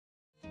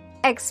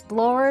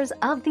Explorers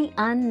of the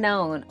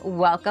unknown,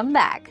 welcome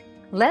back.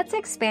 Let's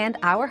expand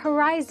our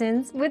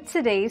horizons with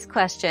today's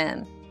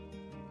question.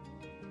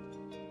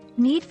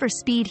 Need for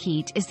Speed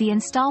Heat is the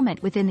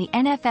installment within the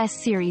NFS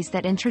series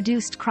that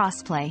introduced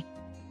Crossplay.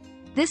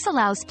 This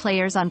allows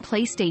players on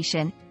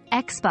PlayStation,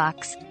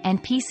 Xbox,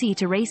 and PC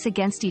to race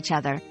against each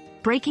other,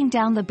 breaking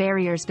down the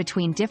barriers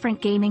between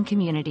different gaming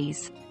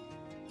communities.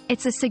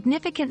 It's a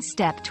significant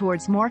step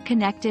towards more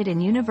connected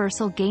and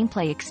universal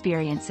gameplay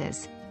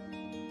experiences.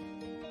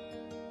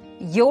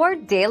 Your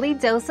daily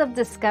dose of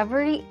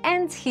discovery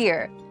ends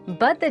here,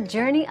 but the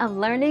journey of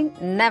learning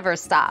never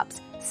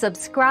stops.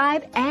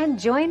 Subscribe and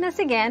join us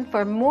again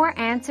for more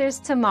answers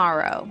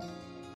tomorrow.